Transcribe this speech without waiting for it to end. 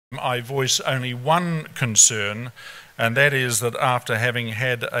I voice only one concern, and that is that after having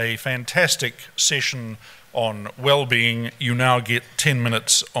had a fantastic session on well-being, you now get 10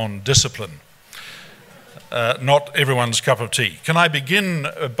 minutes on discipline. Not everyone's cup of tea. Can I begin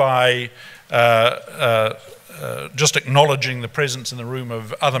by just acknowledging the presence in the room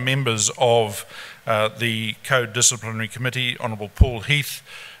of other members of the Code Disciplinary Committee, Honourable Paul Heath,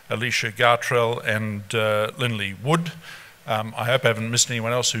 Alicia Gartrell and Lindley Wood. I hope I haven't missed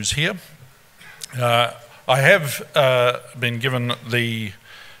anyone else who's here. I have been given the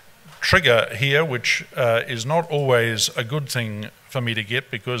trigger here, which is not always a good thing for me to get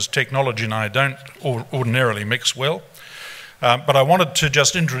because technology and I don't ordinarily mix well. But I wanted to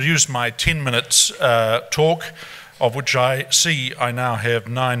just introduce my 10 minutes talk, of which I see I now have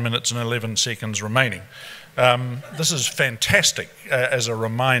 9 minutes and 11 seconds remaining. This is fantastic as a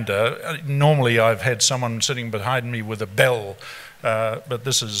reminder. Normally I've had someone sitting behind me with a bell, but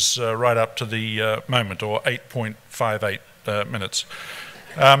this is right up to the moment, or 8.58 minutes.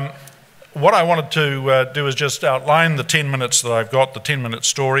 What I wanted to do is just outline the 10 minutes that I've got, the 10-minute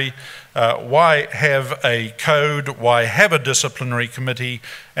story. Why have a code, why have a disciplinary committee,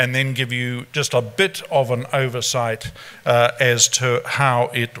 and then give you just a bit of an oversight as to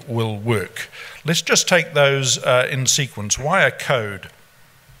how it will work. Let's just take those in sequence. Why a code?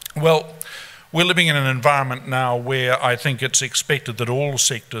 Well, we're living in an environment now where I think it's expected that all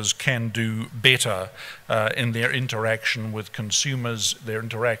sectors can do better in their interaction with consumers, their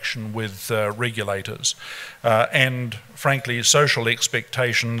interaction with regulators. And frankly, social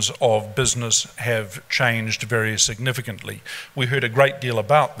expectations of business have changed very significantly. We heard a great deal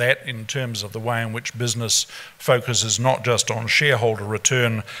about that in terms of the way in which business focuses not just on shareholder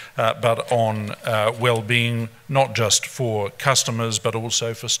return, but on well-being, not just for customers, but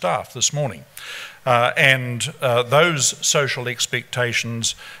also for staff this morning. Those social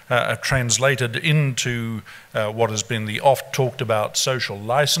expectations are translated into what has been the oft talked about social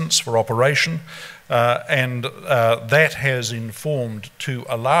license for operation, and that has informed to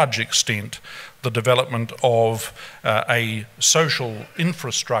a large extent the development of a social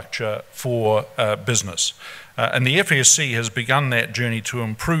infrastructure for business. And the FSC has begun that journey to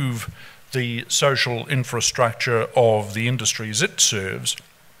improve the social infrastructure of the industries it serves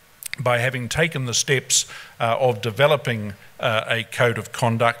by having taken the steps of developing a code of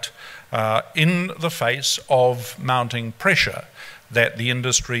conduct in the face of mounting pressure that the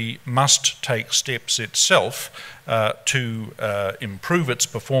industry must take steps itself to improve its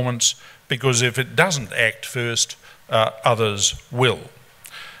performance, because if it doesn't act first, others will.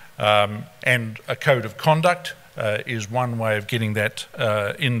 And a code of conduct is one way of getting that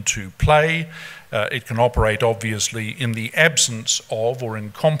into play. It can operate obviously in the absence of or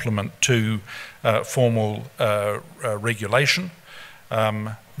in complement to formal regulation.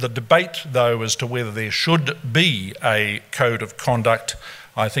 The debate, though, as to whether there should be a code of conduct,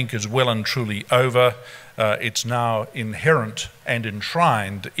 I think is well and truly over. It's now inherent and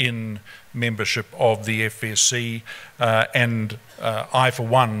enshrined in membership of the FSC, and I, for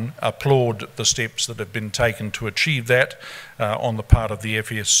one, applaud the steps that have been taken to achieve that on the part of the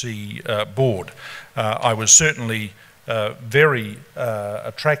FSC board. I was certainly very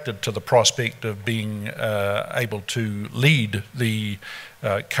attracted to the prospect of being able to lead the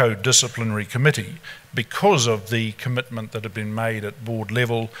Code Disciplinary Committee because of the commitment that had been made at board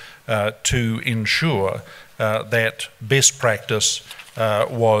level to ensure that best practice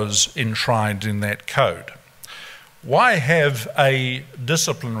was enshrined in that code. Why have a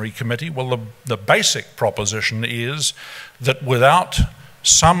disciplinary committee? Well, the basic proposition is that without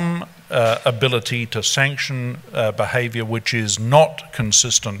some ability to sanction behaviour which is not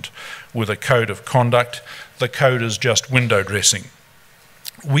consistent with a code of conduct, the code is just window dressing.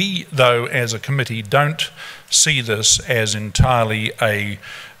 We, though, as a committee, don't see this as entirely a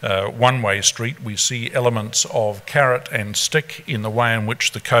one-way street. We see elements of carrot and stick in the way in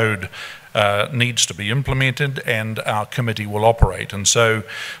which the code needs to be implemented, and our committee will operate. And so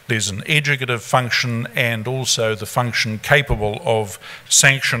there's an educative function and also the function capable of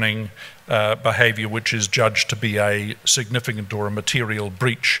sanctioning behaviour which is judged to be a significant or a material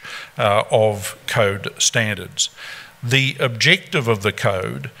breach of code standards. The objective of the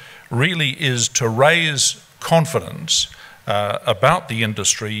code really is to raise confidence about the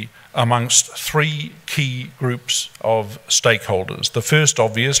industry amongst three key groups of stakeholders. The first,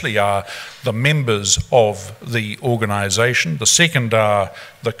 obviously, are the members of the organisation. The second are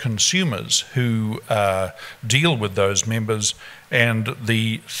the consumers who deal with those members. And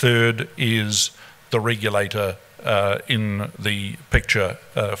the third is the regulator in the picture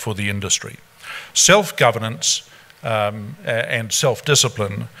for the industry. Self-governance and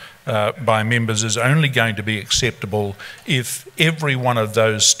self-discipline by members is only going to be acceptable if every one of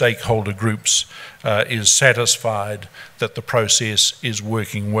those stakeholder groups is satisfied that the process is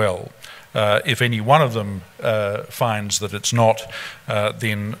working well. If any one of them finds that it's not,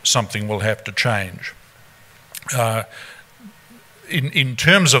 then something will have to change. In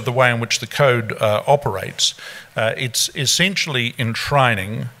terms of the way in which the code operates, it's essentially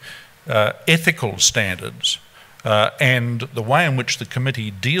enshrining ethical standards, and the way in which the committee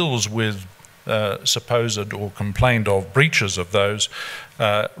deals with supposed or complained of breaches of those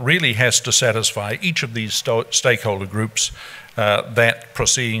really has to satisfy each of these stakeholder groups that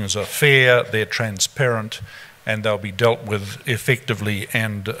proceedings are fair, they're transparent, and they'll be dealt with effectively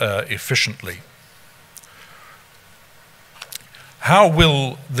and efficiently. How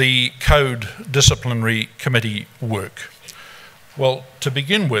will the Code Disciplinary Committee work? Well, to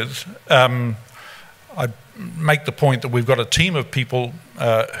begin with, I make the point that we've got a team of people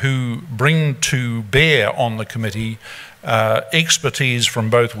who bring to bear on the committee expertise from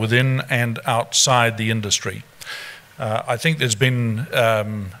both within and outside the industry. I think there's been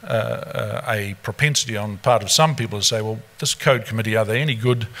a propensity on the part of some people to say, well, this code committee, are they any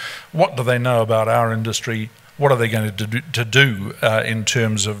good? What do they know about our industry? What are they going to do in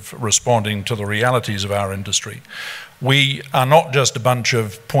terms of responding to the realities of our industry? We are not just a bunch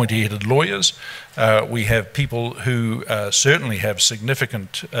of pointy-headed lawyers. We have people who certainly have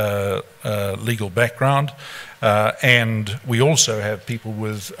significant legal background, and we also have people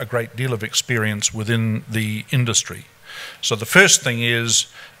with a great deal of experience within the industry. So the first thing is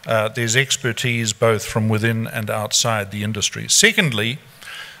there's expertise both from within and outside the industry. Secondly,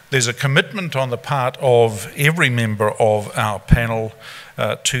 there's a commitment on the part of every member of our panel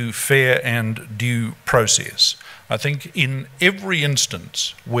to fair and due process. I think in every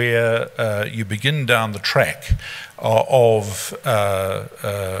instance where you begin down the track of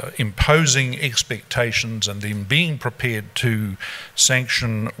imposing expectations and then being prepared to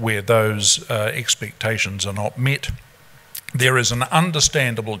sanction where those expectations are not met, there is an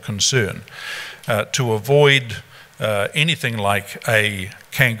understandable concern to avoid anything like a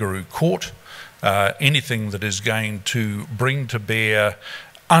kangaroo court, anything that is going to bring to bear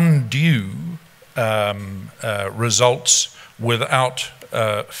undue results without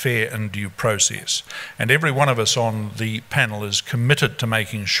fair and due process. And every one of us on the panel is committed to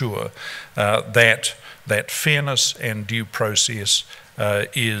making sure that fairness and due process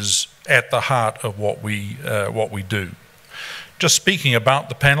is at the heart of what we do. Just speaking about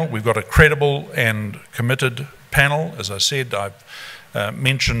the panel, we've got a credible and committed panel. As I said, I've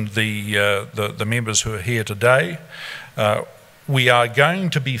mentioned the members who are here today. We are going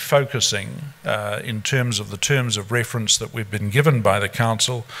to be focusing, in terms of the terms of reference that we've been given by the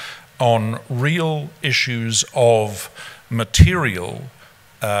Council, on real issues of material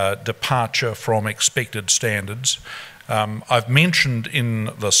departure from expected standards. I've mentioned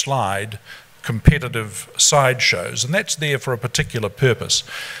in the slide competitive sideshows, and that's there for a particular purpose.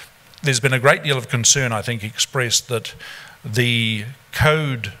 There's been a great deal of concern, I think, expressed that the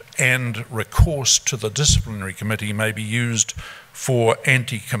code and recourse to the disciplinary committee may be used for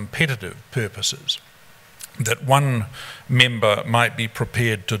anti-competitive purposes, that one member might be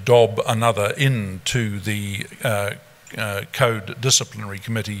prepared to dob another into the code disciplinary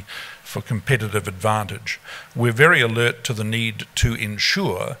committee for competitive advantage. We're very alert to the need to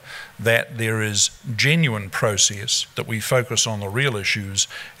ensure that there is genuine process, that we focus on the real issues,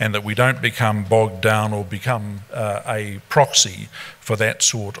 and that we don't become bogged down or become a proxy for that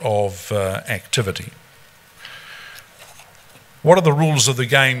sort of activity. What are the rules of the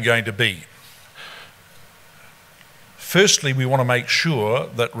game going to be? Firstly, we want to make sure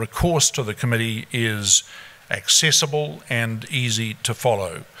that recourse to the committee is accessible and easy to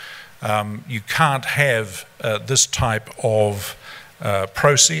follow. You can't have this type of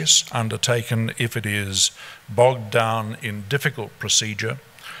process undertaken if it is bogged down in difficult procedure,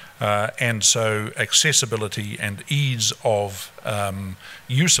 and so accessibility and ease of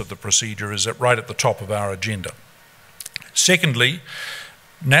use of the procedure is right at the top of our agenda. Secondly,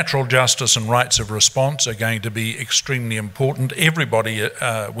 natural justice and rights of response are going to be extremely important. Everybody,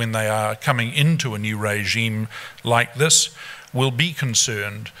 when they are coming into a new regime like this, will be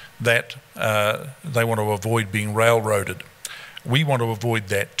concerned that they want to avoid being railroaded. We want to avoid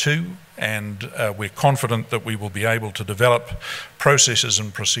that too, and we're confident that we will be able to develop processes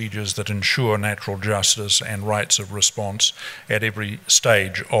and procedures that ensure natural justice and rights of response at every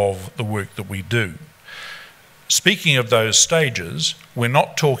stage of the work that we do. Speaking of those stages, we're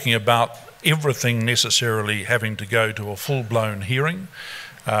not talking about everything necessarily having to go to a full-blown hearing.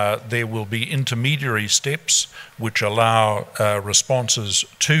 There will be intermediary steps which allow responses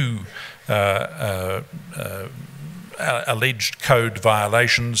to alleged code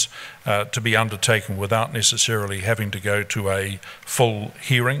violations to be undertaken without necessarily having to go to a full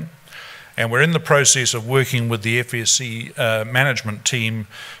hearing. And we're in the process of working with the FSC management team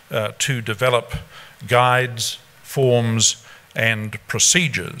to develop guides, forms and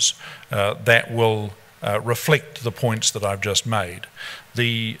procedures that will reflect the points that I've just made.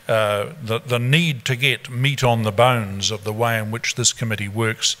 The need to get meat on the bones of the way in which this committee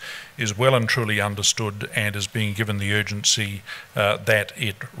works is well and truly understood and is being given the urgency that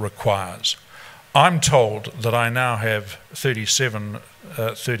it requires. I'm told that I now have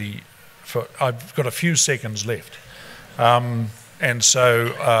I've got a few seconds left. And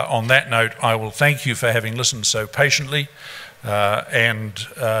so on that note, I will thank you for having listened so patiently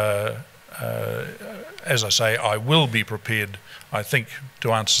as I say, I will be prepared, I think,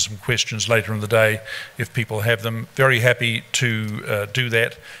 to answer some questions later in the day if people have them. Very happy to do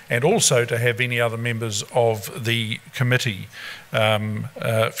that, and also to have any other members of the committee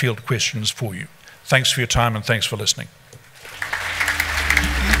field questions for you. Thanks for your time and thanks for listening.